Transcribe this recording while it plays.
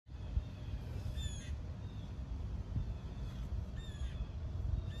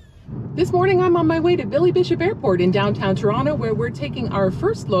This morning I'm on my way to Billy Bishop Airport in downtown Toronto, where we're taking our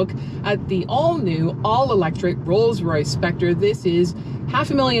first look at the all-new, all-electric Rolls-Royce Spectre. This is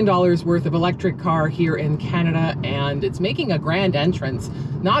 $500,000 worth of electric car here in Canada, and it's making a grand entrance.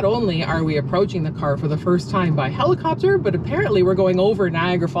 Not only are we approaching the car for the first time by helicopter, but apparently we're going over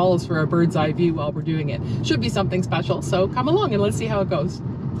Niagara Falls for a bird's eye view while we're doing it. Should be something special, so come along and let's see how it goes.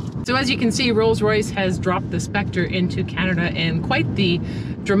 So as you can see, Rolls-Royce has dropped the Spectre into Canada in quite the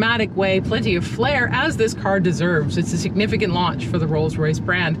dramatic way, plenty of flair, as this car deserves. It's a significant launch for the Rolls-Royce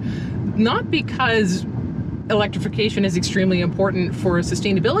brand, not because electrification is extremely important for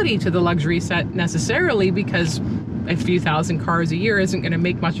sustainability to the luxury set necessarily, because a few thousand cars a year isn't going to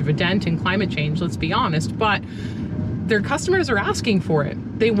make much of a dent in climate change, let's be honest, but their customers are asking for it.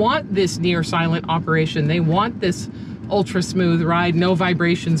 They want this near silent operation. They want this ultra smooth ride, no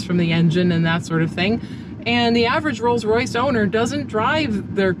vibrations from the engine and that sort of thing. And the average Rolls-Royce owner doesn't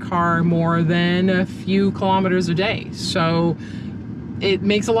drive their car more than a few kilometers a day. So it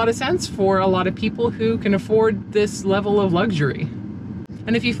makes a lot of sense for a lot of people who can afford this level of luxury.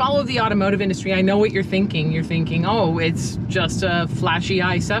 And if you follow the automotive industry, I know what you're thinking. You're thinking, oh, it's just a flashy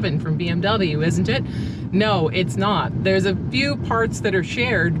i7 from BMW, isn't it? No, it's not. There's a few parts that are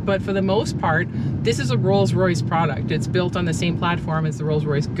shared, but for the most part, this is a Rolls-Royce product. It's built on the same platform as the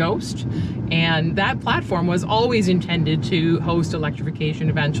Rolls-Royce Ghost, and that platform was always intended to host electrification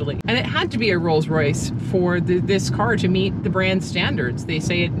eventually. And it had to be a Rolls-Royce for this car to meet the brand standards. They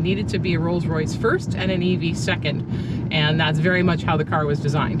say it needed to be a Rolls-Royce first and an EV second, and that's very much how the car was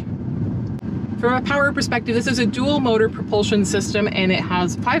designed. From a power perspective, this is a dual motor propulsion system, and it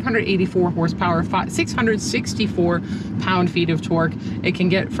has 584 horsepower, 664 pound-feet of torque. It can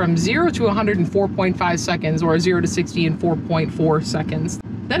get from 0 to 100 in 4.5 seconds, or 0 to 60 in 4.4 seconds.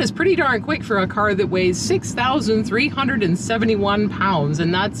 That is pretty darn quick for a car that weighs 6,371 pounds,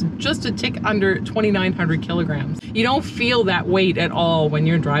 and that's just a tick under 2,900 kilograms. You don't feel that weight at all when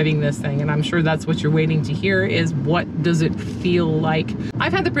you're driving this thing, and I'm sure that's what you're waiting to hear, is what does it feel like?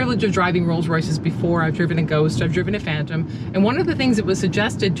 I've had the privilege of driving Rolls-Royces before. I've driven a Ghost, I've driven a Phantom, and one of the things that was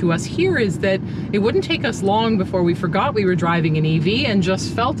suggested to us here is that it wouldn't take us long before we forgot we were driving an EV and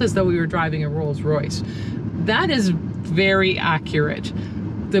just felt as though we were driving a Rolls-Royce. That is very accurate.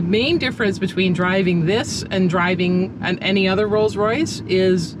 The main difference between driving this and driving any other Rolls-Royce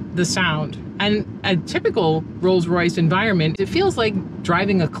is the sound. And a typical Rolls-Royce environment, it feels like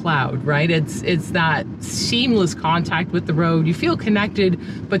driving a cloud, right? It's that seamless contact with the road. You feel connected,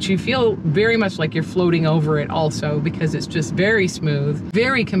 but you feel very much like you're floating over it also, because it's just very smooth,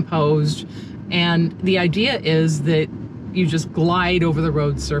 very composed. And the idea is that you just glide over the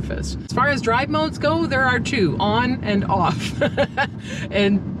road surface. As far as drive modes go, there are two, on and off.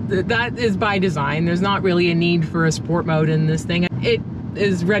 And that is by design. There's not really a need for a sport mode in this thing. It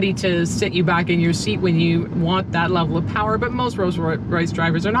is ready to sit you back in your seat when you want that level of power, but most Rolls-Royce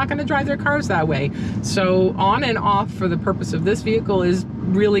drivers are not going to drive their cars that way. So on and off for the purpose of this vehicle is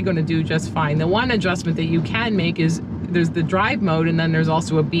really going to do just fine. The one adjustment that you can make is there's the drive mode, and then there's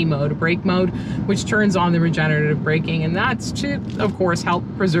also a B mode, a brake mode, which turns on the regenerative braking, and that's to, of course, help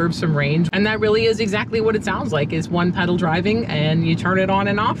preserve some range. And that really is exactly what it sounds like. It's one pedal driving, and you turn it on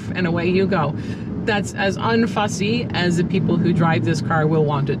and off, and away you go. That's as unfussy as the people who drive this car will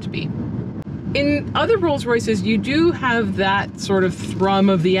want it to be. In other Rolls-Royces, you do have that sort of thrum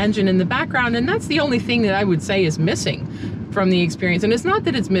of the engine in the background, and that's the only thing that I would say is missing from the experience. And it's not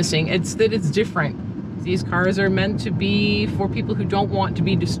that it's missing, it's that it's different. These cars are meant to be for people who don't want to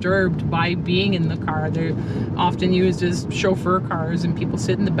be disturbed by being in the car. They're often used as chauffeur cars, and people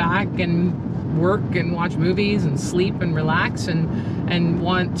sit in the back and work and watch movies and sleep and relax and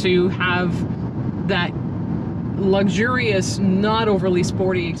want to have that luxurious, not overly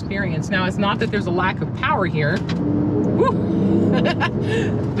sporty experience. Now, it's not that there's a lack of power here. Woo!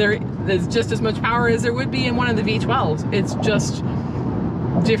 There's just as much power as there would be in one of the V12s. It's just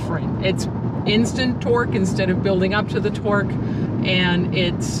different. It's instant torque instead of building up to the torque, and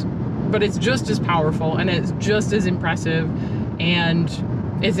it's just as powerful, and it's just as impressive, and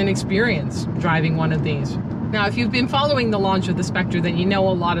it's an experience driving one of these. Now, if you've been following the launch of the Spectre, then you know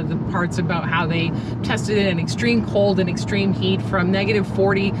a lot of the parts about how they tested it in extreme cold and extreme heat from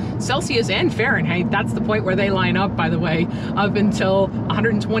 -40 Celsius and Fahrenheit. That's the point where they line up, by the way, up until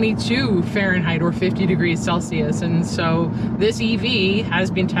 122 Fahrenheit or 50 degrees Celsius. And so this EV has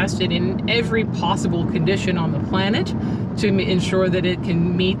been tested in every possible condition on the planet to ensure that it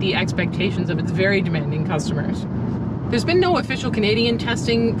can meet the expectations of its very demanding customers. There's been no official Canadian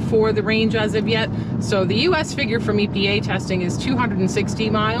testing for the range as of yet. So the US figure from EPA testing is 260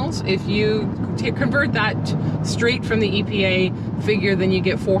 miles. If you convert that straight from the EPA figure, then you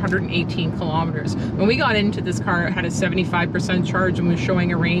get 418 kilometers. When we got into this car, it had a 75% charge and was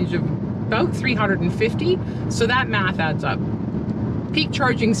showing a range of about 350. So that math adds up. Peak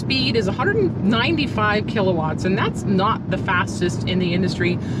charging speed is 195 kilowatts, and that's not the fastest in the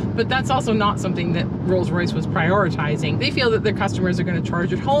industry, but that's also not something that Rolls-Royce was prioritizing. They feel that their customers are going to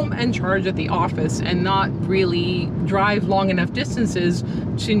charge at home and charge at the office and not really drive long enough distances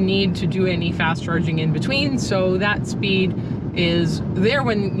to need to do any fast charging in between, so that speed is there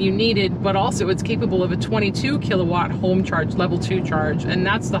when you need it, but also it's capable of a 22 kilowatt home charge, level 2 charge, and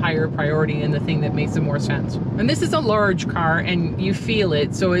that's the higher priority and the thing that makes the more sense. And this is a large car and you feel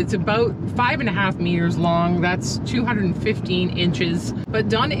it, so it's about 5.5 meters long, that's 215 inches, but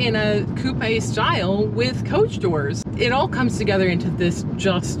done in a coupe style with coach doors. It all comes together into this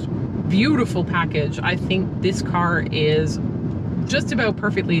just beautiful package. I think this car is just about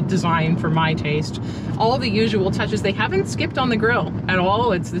perfectly designed for my taste. All the usual touches, they haven't skipped on the grille at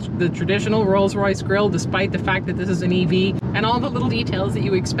all. It's the traditional Rolls-Royce grille, despite the fact that this is an EV, and all the little details that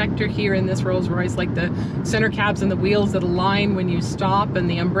you expect are here in this Rolls-Royce, like the center cabs and the wheels that align when you stop, and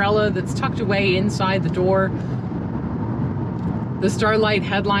the umbrella that's tucked away inside the door. The Starlight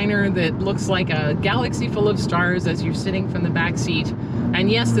headliner that looks like a galaxy full of stars as you're sitting from the back seat. And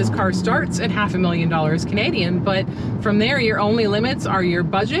yes, this car starts at $500,000 Canadian, but from there your only limits are your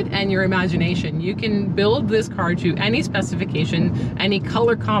budget and your imagination. You can build this car to any specification, any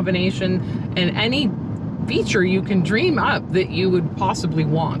color combination, and any feature you can dream up that you would possibly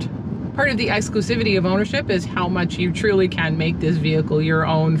want. Part of the exclusivity of ownership is how much you truly can make this vehicle your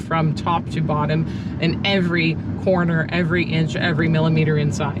own from top to bottom, and every corner, every inch, every millimeter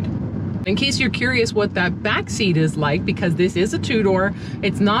inside. In case you're curious what that back seat is like, because this is a two-door,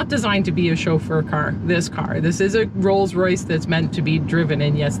 it's not designed to be a chauffeur car, this car. This is a Rolls-Royce that's meant to be driven,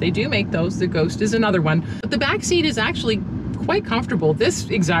 and yes, they do make those. The Ghost is another one. But the back seat is actually quite comfortable. This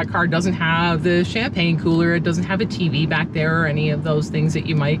exact car doesn't have the champagne cooler, it doesn't have a TV back there or any of those things that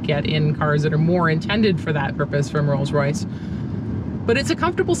you might get in cars that are more intended for that purpose from Rolls-Royce. But it's a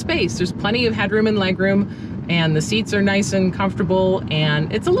comfortable space. There's plenty of headroom and legroom, and the seats are nice and comfortable,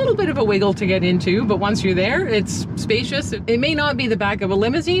 and it's a little bit of a wiggle to get into, but once you're there, it's spacious. It may not be the back of a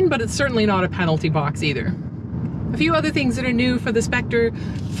limousine, but it's certainly not a penalty box either. A few other things that are new for the Spectre: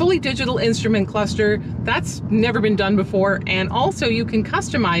 fully digital instrument cluster. That's never been done before, and also you can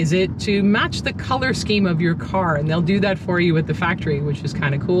customize it to match the color scheme of your car, and they'll do that for you at the factory, which is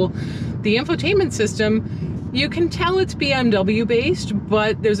kind of cool. The infotainment system, you can tell it's BMW based,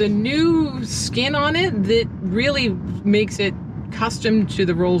 but there's a new skin on it that really makes it custom to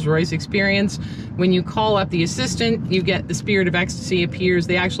the Rolls-Royce experience. When you call up the assistant, you get the Spirit of Ecstasy appears.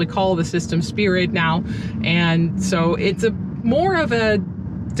 They actually call the system Spirit now, and so it's a more of a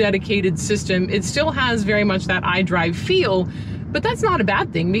dedicated system. It still has very much that iDrive feel, but that's not a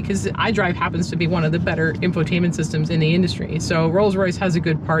bad thing because iDrive happens to be one of the better infotainment systems in the industry. So Rolls-Royce has a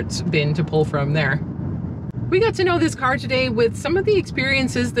good parts bin to pull from there. We got to know this car today with some of the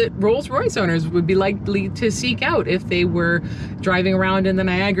experiences that Rolls-Royce owners would be likely to seek out if they were driving around in the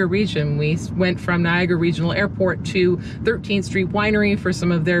Niagara region. We went from Niagara Regional Airport to 13th Street Winery for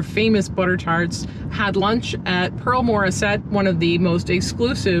some of their famous butter tarts, had lunch at Pearl Morissette, one of the most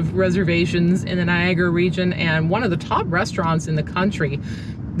exclusive reservations in the Niagara region and one of the top restaurants in the country.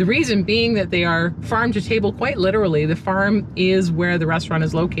 The reason being that they are farm to table, quite literally. The farm is where the restaurant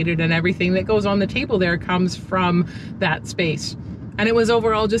is located, and everything that goes on the table there comes from that space. And it was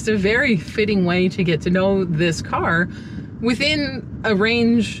overall just a very fitting way to get to know this car within a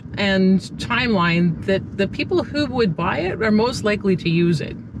range and timeline that the people who would buy it are most likely to use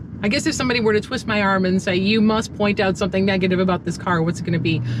it. I guess if somebody were to twist my arm and say, you must point out something negative about this car, what's it going to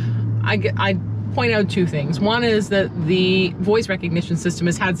be? I'd point out two things. One is that the voice recognition system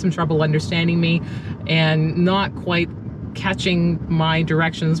has had some trouble understanding me and not quite catching my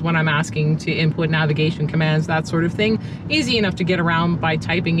directions when I'm asking to input navigation commands, that sort of thing. Easy enough to get around by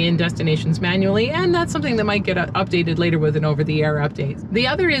typing in destinations manually, and that's something that might get updated later with an over-the-air update. The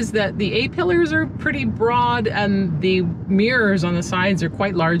other is that the A-pillars are pretty broad and the mirrors on the sides are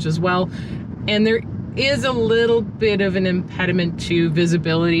quite large as well, and there is a little bit of an impediment to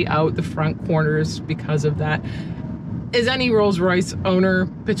visibility out the front corners because of that. Is any Rolls-Royce owner,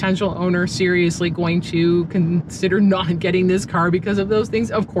 potential owner, seriously going to consider not getting this car because of those things?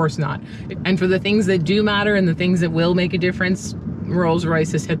 Of course not. And for the things that do matter and the things that will make a difference,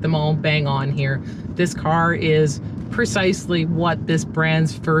 Rolls-Royce has hit them all bang on here. This car is precisely what this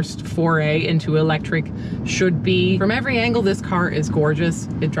brand's first foray into electric should be. From every angle, this car is gorgeous.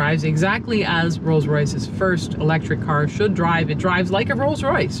 It drives exactly as Rolls-Royce's first electric car should drive. It drives like a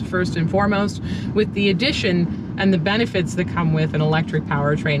Rolls-Royce, first and foremost, with the addition and the benefits that come with an electric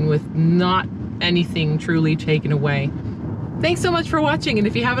powertrain, with not anything truly taken away. Thanks so much for watching, and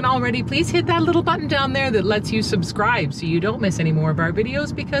if you haven't already, please hit that little button down there that lets you subscribe so you don't miss any more of our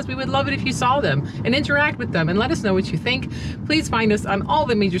videos, because we would love it if you saw them and interact with them and let us know what you think. Please find us on all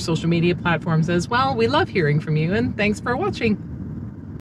the major social media platforms as well. We love hearing from you, and thanks for watching.